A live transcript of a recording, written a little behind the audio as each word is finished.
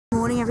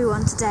morning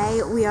everyone. Today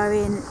we are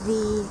in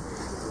the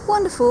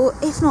wonderful,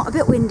 if not a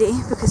bit windy,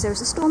 because there is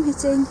a storm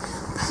hitting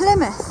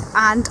Plymouth,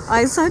 and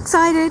I'm so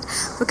excited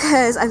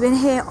because I've been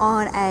here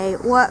on a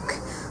work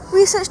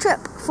research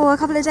trip for a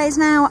couple of days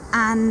now,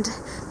 and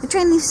the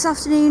train leaves this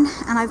afternoon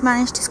and I've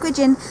managed to squidge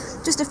in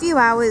just a few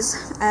hours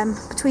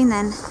between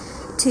then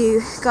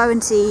to go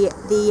and see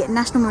the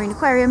National Marine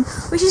Aquarium,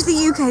 which is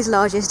the UK's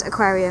largest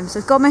aquarium. So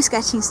I've got my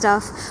sketching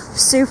stuff. I'm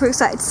super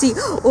excited to see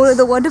all of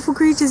the wonderful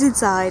creatures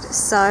inside.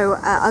 So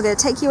I'm going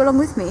to take you along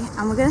with me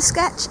and we're going to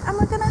sketch and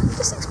we're going to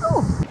just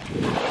explore.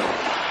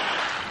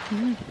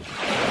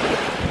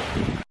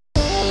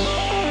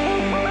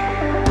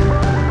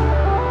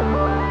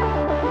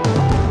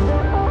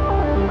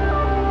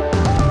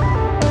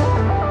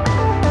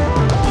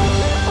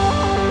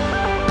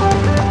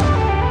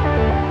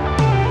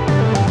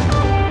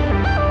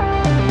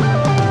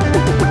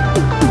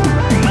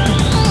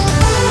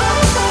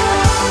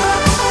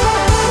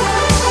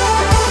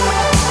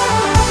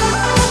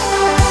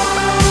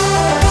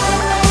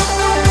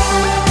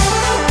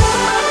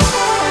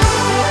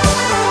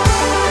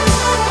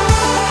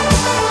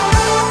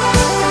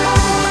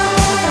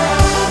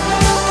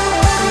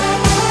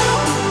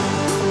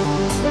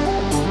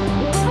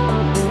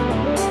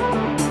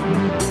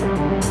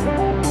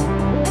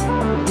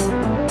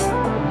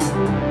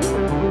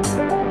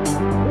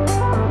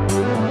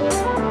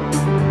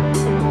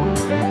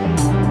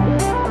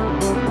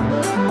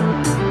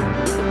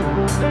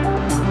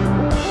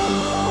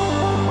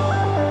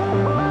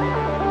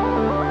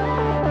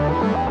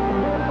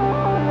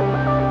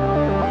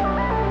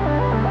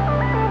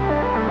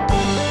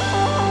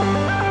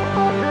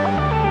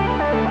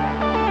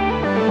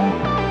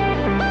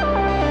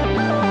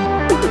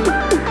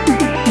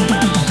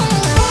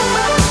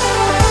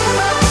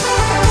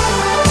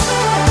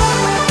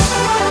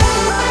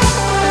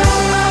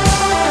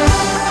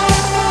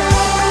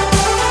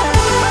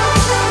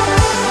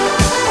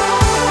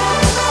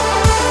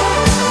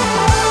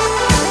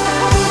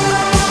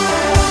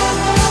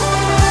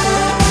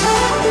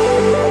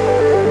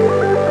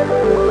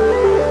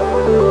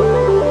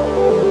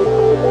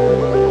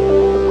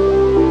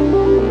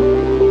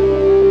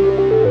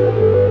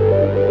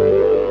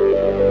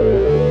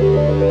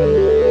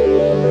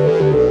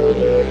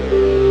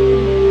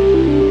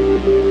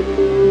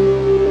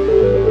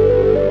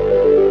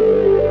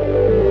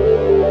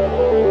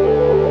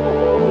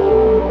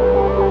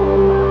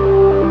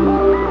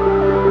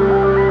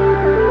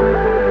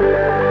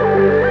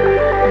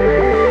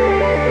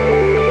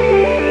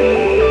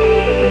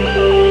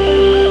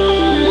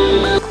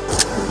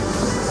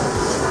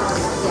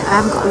 I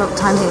haven't got a lot of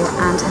time here,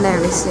 and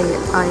hilariously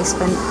I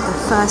spent the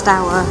first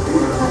hour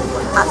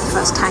at the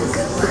first tank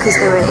because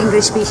they were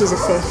English species of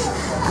fish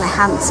and I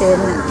hadn't seen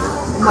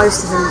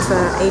most of them for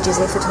ages,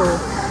 if at all,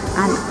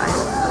 and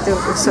they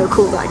were so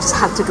cool that I just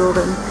had to draw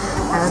them.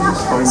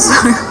 So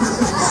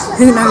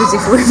who knows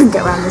if we'll even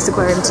get around this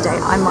aquarium today.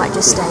 I might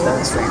just stay in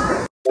this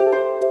room.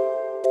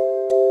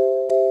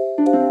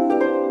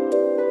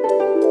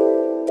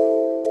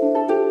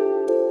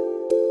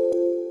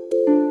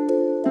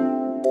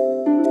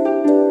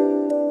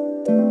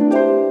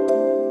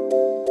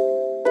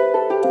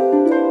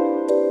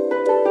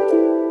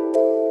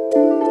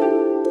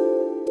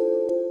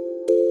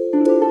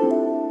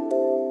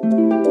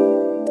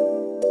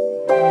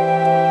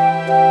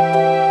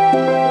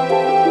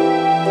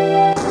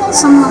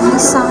 Some lovely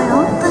sign,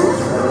 aren't there?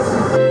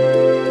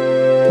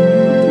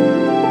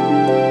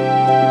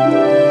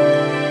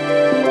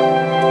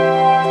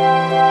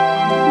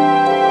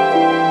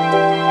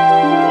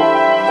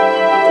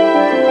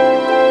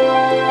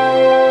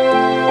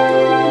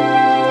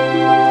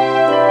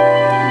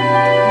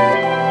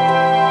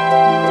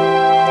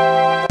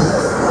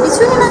 It's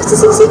really nice to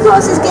see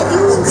seagrasses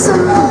getting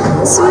some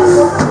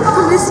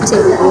publicity,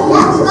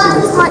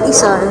 rightly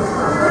so.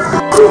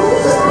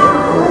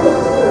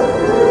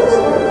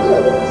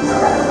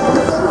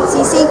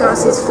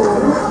 Seagrasses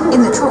form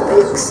in the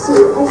tropics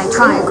a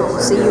triangle,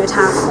 so you would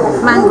have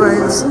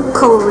mangroves,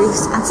 coral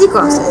reefs and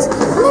seagrasses,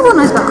 and everyone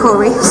knows about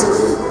coral reefs,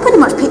 pretty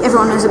much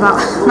everyone knows about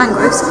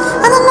mangroves,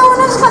 and then no one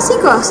knows about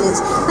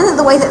seagrasses. And then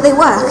the way that they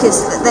work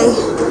is that they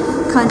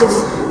kind of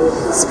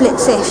split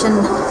fish, and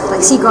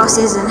like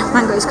seagrasses and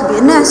mangroves can be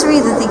a nursery,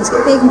 then things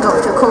get big and go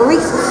off to a coral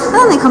reef, and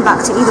then they come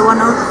back to either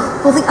one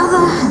or the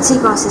other, and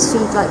seagrasses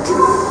feed like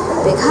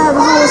big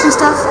herbivores and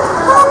stuff,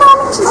 and then no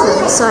one mentions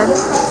them, so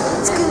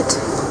it's good.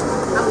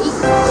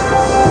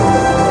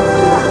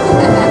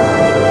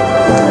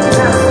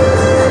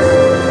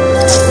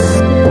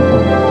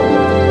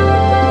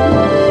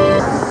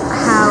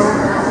 How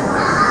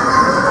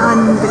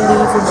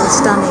unbelievably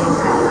stunning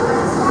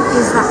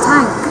is that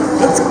tank?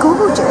 It's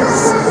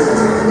gorgeous.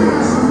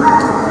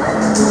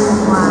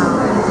 Wow.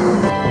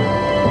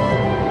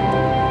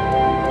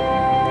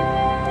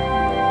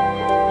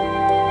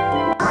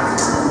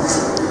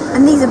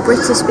 And these are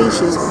British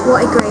species.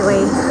 What a great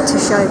way to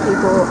show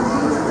people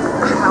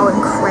how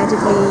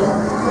incredibly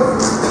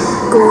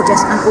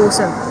gorgeous and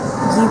awesome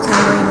UK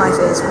marine life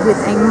is, with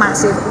a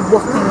massive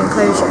whopping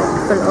enclosure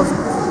full of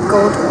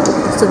god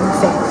awesome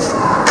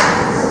fish.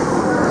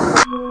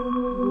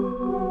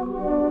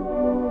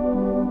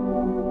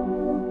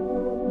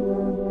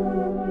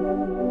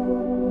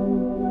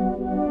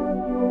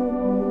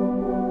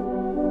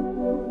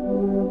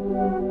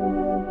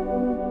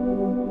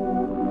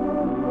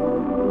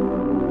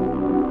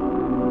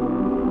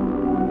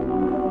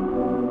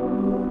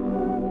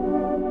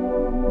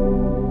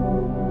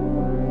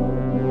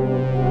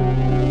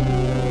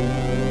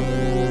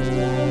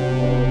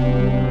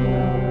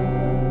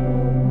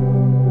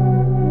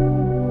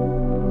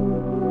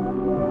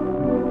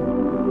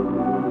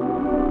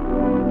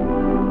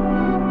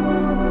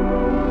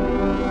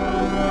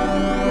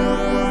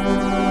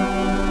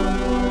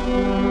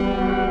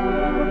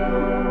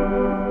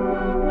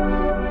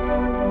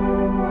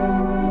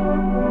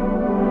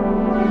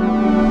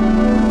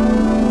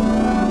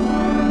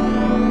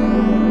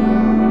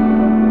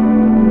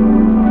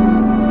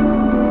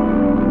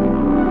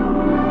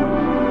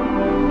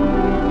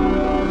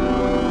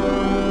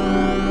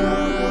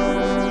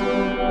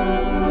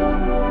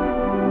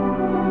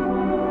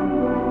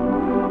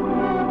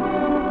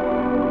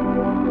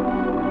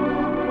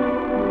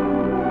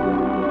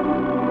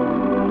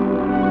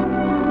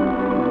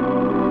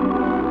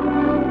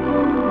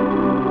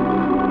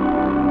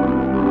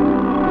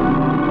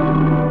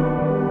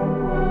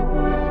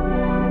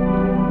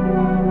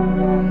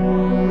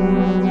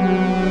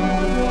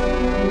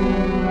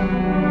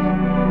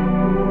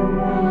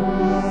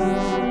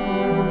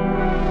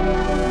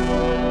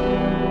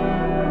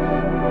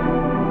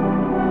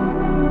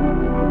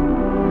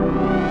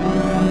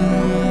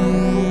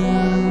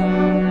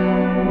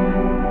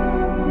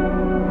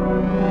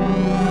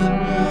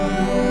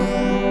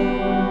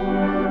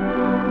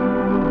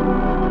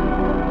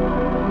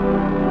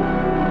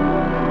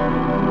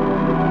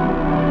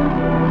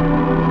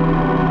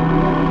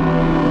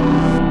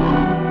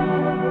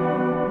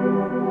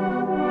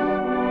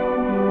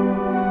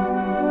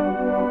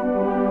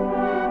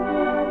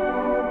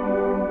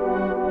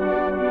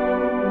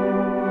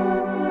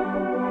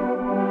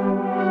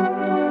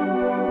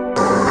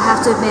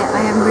 have to admit,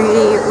 I am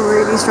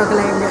really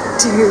struggling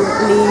to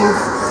leave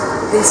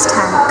this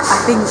tank. I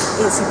think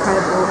it's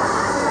incredible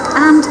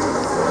and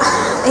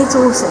it's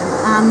awesome.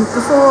 And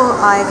before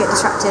I get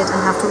distracted and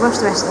have to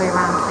rush the rest of the way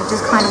around, I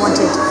just kind of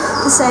wanted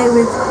to say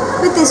with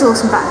this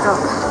awesome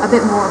backdrop a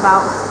bit more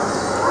about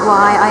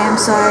why I am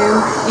so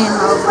in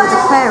love with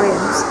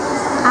aquariums.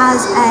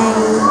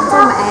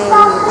 From a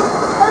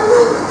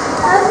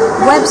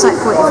website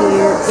point of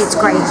view, it's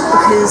great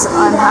because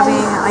I'm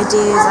having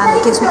ideas and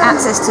it gives me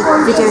access to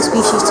video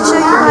species to show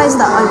you guys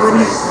that I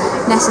wouldn't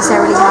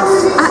necessarily have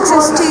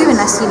access to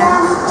unless, you know,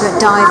 you're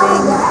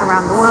diving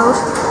around the world.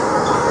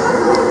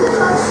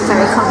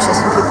 Very conscious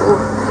when people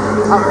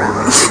are around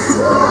me.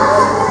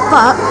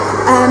 But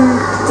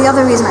the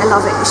other reason I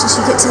love it is just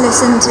you get to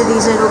listen to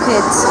these little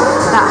kids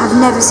that have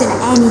never seen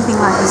anything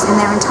like this in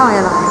their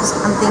entire lives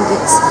and think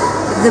it's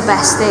the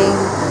best thing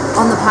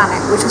on the planet,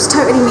 which was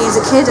totally me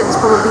as a kid and it's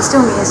probably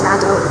still me as an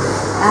adult.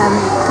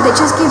 But it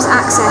just gives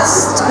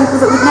access to people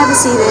that would never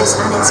see this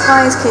and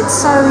inspires kids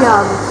so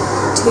young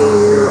to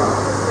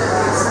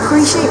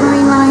appreciate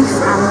marine life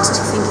and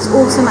to think it's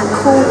awesome and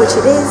cool, which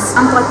it is.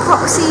 And by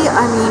proxy,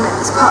 I mean,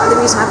 it's part of the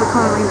reason I've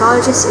become a marine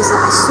biologist is that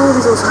I saw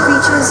these awesome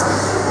creatures.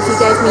 If you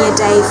gave me a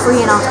day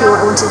free and asked me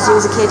what I wanted to do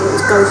as a kid, it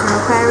was go to an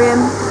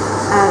aquarium.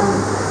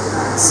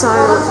 So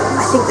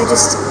I think they're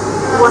just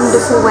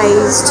wonderful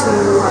ways to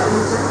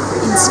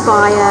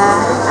inspire,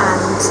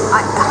 and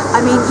I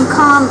mean, you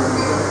can't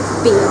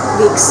beat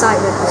the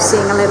excitement of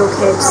seeing a little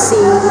kid see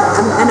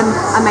an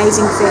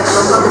amazing fish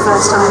for the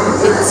first time.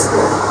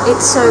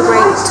 It's so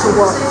great to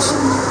watch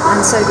and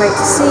so great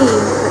to see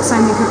that so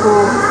many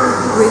people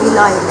really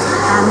like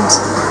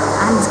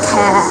and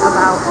care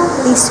about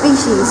these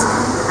species.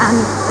 And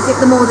I think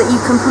the more that you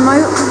can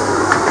promote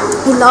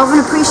a love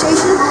and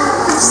appreciation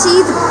for the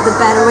sea, the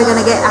better we're going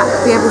to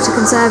be able to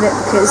conserve it,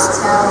 because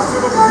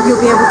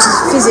you'll be able to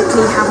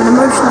physically have an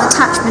emotional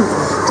attachment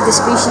to the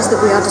species that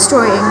we are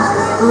destroying,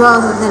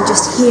 rather than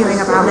just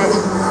hearing about it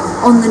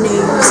on the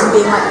news and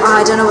being like,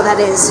 oh, I don't know what that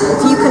is.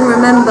 If you can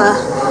remember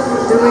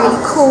the really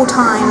cool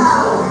time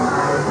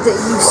that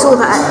you saw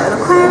that at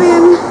an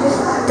aquarium,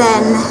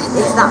 then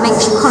if that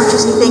makes you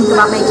consciously think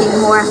about making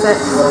more effort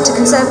to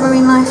conserve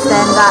marine life,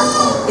 then that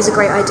is a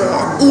great idea.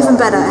 And even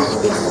better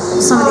if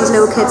some of these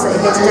little kids that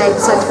are here today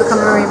decide to become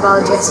a marine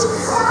biologist,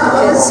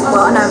 because,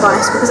 well, I know I'm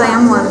biased because I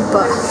am one,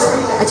 but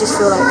I just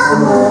feel like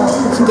the more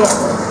we can get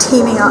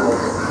teaming up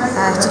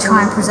to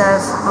try and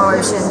preserve our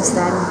oceans,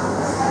 then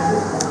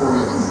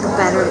the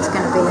better it's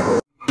going to be.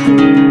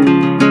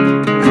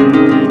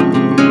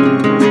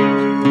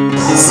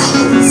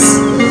 Science.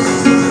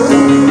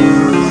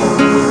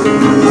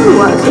 We're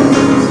working.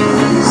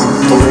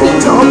 Give me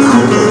job,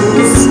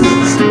 please.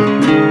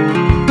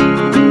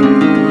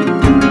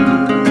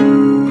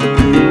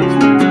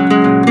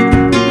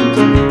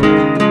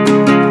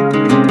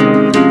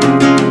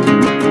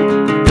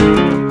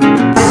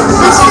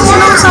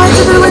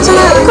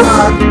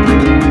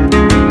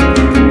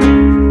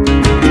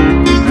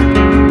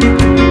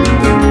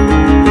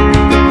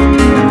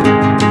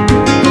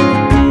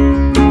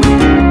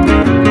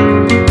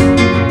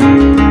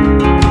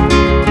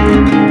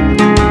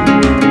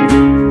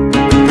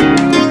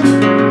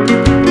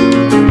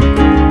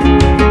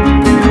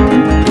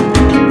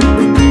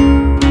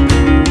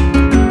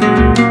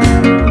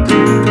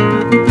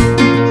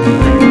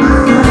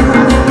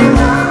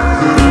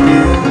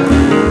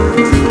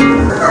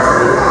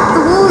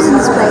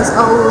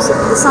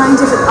 The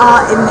scientific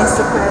art in this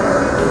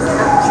aquarium is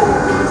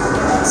absolutely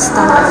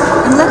stunning.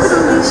 And look at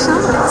all these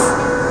sharks.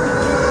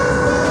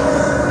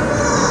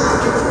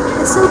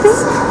 They're so big.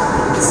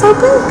 So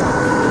big.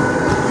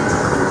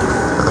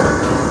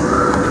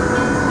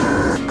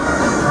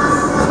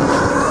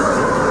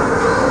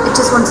 I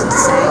just wanted to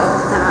say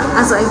that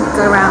as I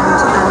go around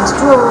and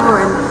draw,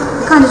 and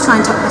I kind of try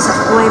and tuck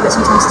myself away, but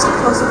sometimes it's not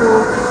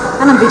possible,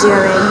 and I'm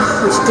videoing,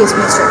 which gives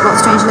me a lot of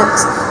strange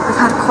looks.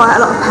 I've had quite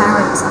a lot of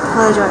parents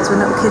apologise when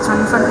little kids run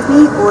in front of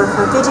me, or if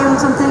I'm videoing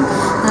something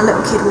and a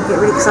little kid will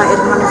get really excited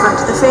and run in front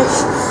of the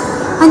fish.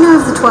 I know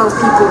of the 12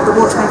 people that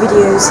watch my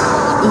videos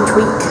each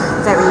week,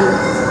 very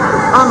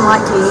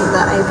unlikely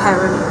that a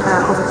parent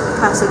of a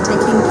person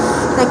taking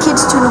their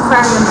kids to an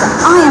aquarium that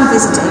I am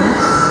visiting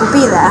will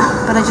be there,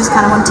 but I just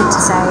kind of wanted to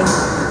say,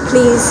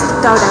 please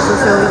don't ever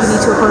feel you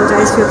need to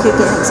apologise for your kid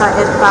getting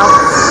excited about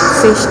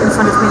fish in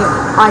front of me.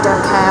 I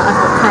don't care. I've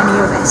got plenty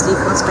of SD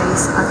card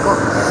space. I've got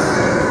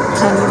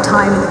plenty of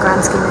time in the grand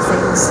scheme of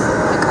things.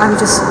 Like, I'm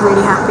just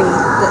really happy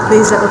that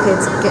these little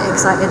kids get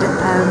excited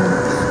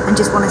and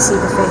just want to see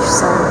the fish.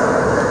 So,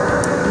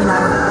 you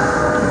know,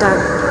 you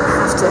don't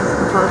have to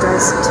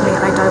apologise to me.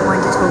 I don't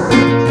mind at all.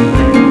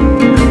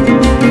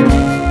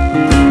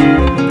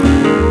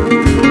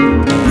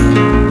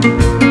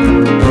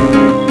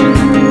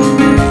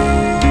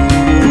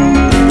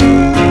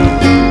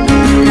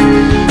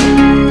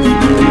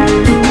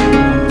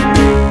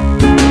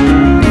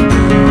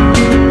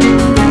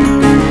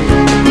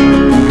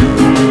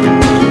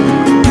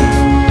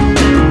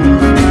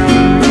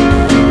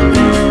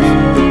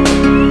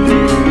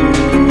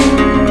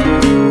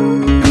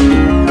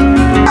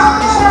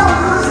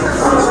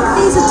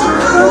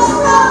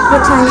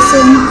 white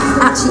tracing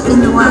actually in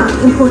the wild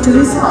in Puerto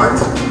Rico.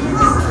 If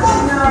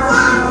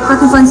I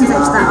can find some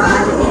pictures of that, I'll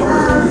add it in.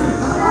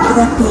 But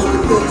they're big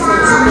fish.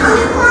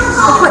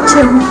 They're quite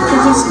chill.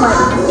 They're just like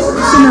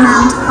swimming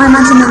around. I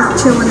imagine they're not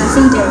chill when they're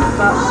feeding,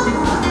 but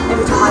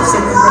every time I've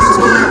seen them, they've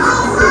just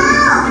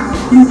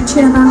been like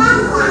chill about.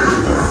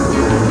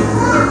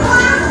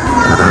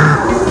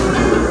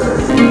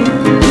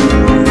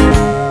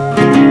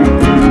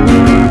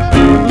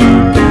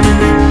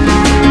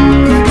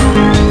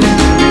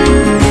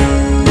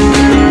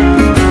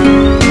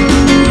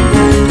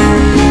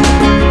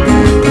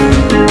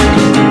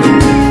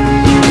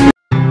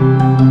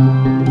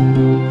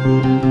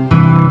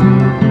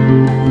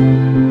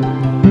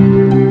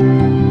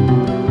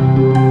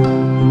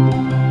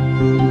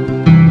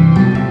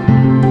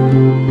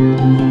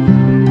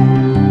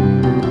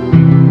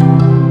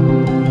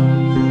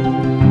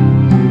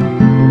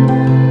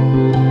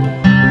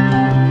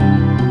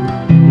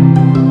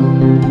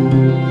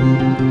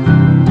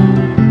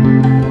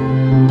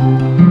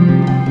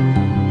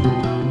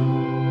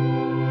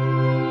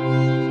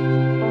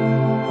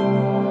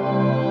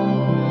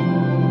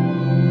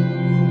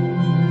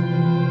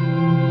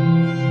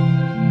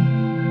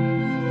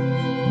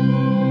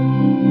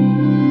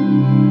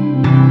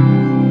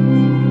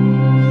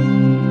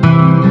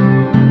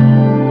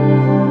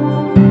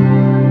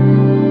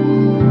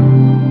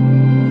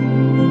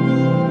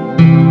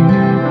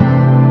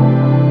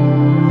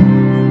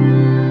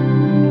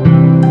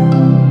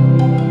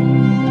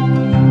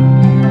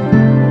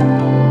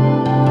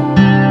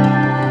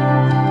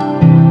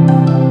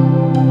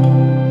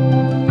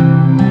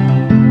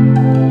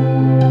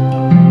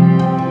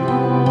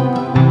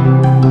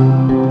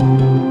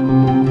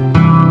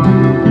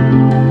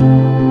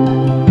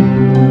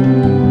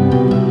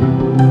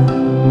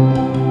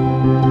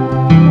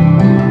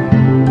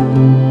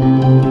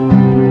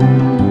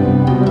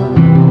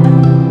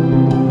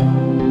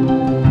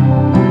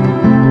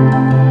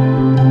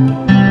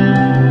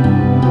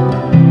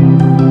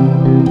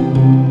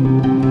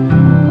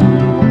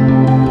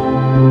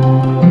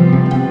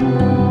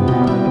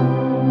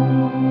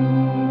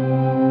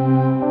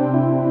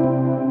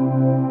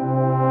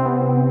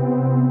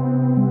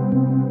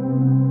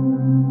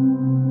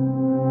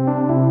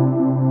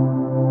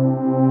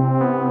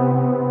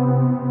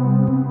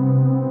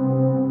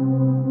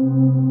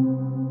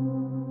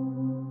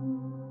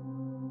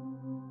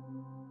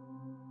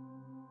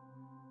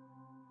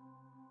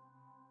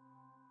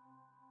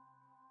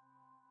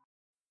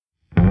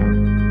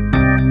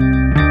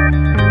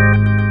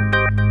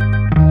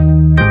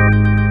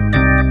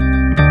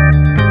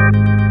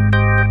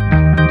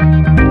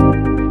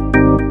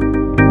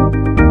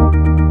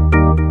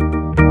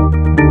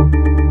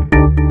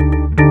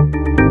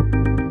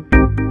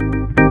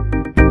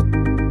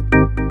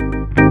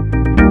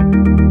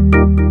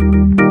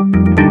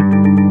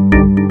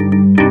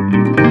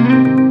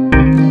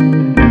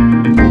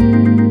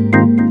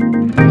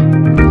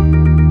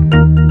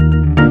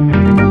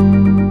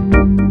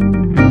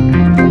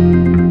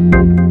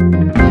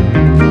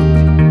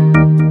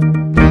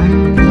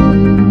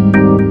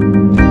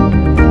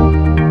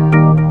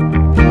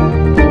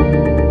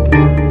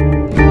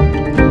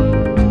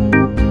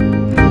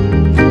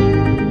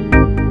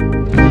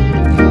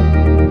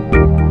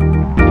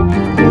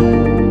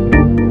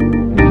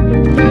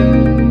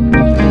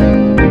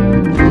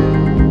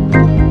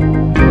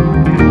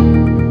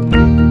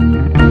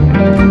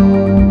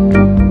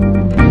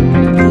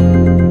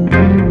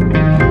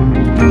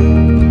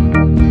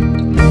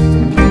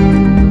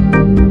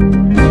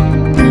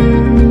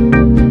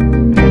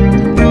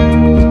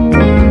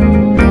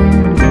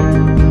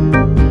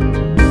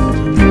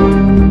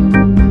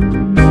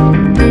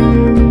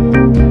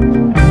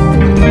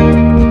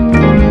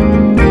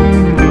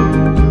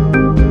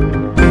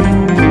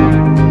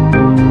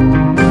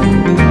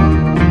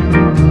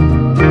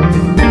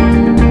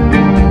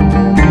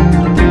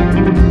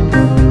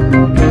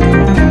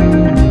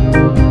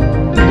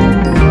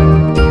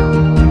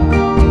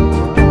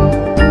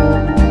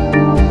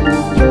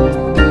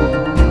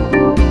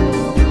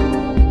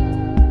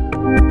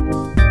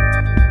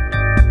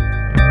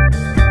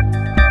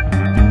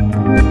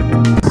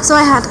 So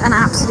I had an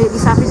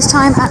absolutely fabulous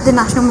time at the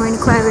National Marine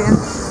Aquarium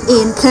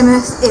in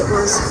Plymouth. It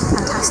was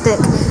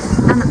fantastic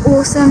and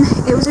awesome.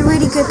 It was a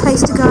really good place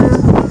to go,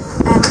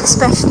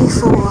 especially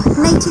for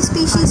native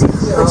species,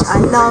 which I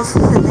love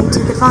that they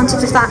took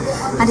advantage of that.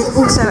 And it's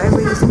also a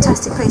really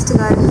fantastic place to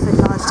go for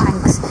large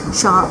tanks,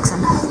 sharks and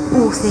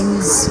all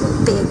things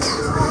big.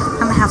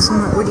 And they have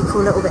some really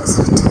cool little bits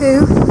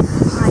too.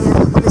 I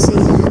obviously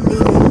am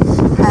leaving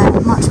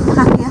much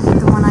happier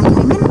than when I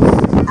came in,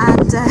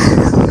 and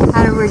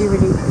had a really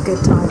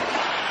good time.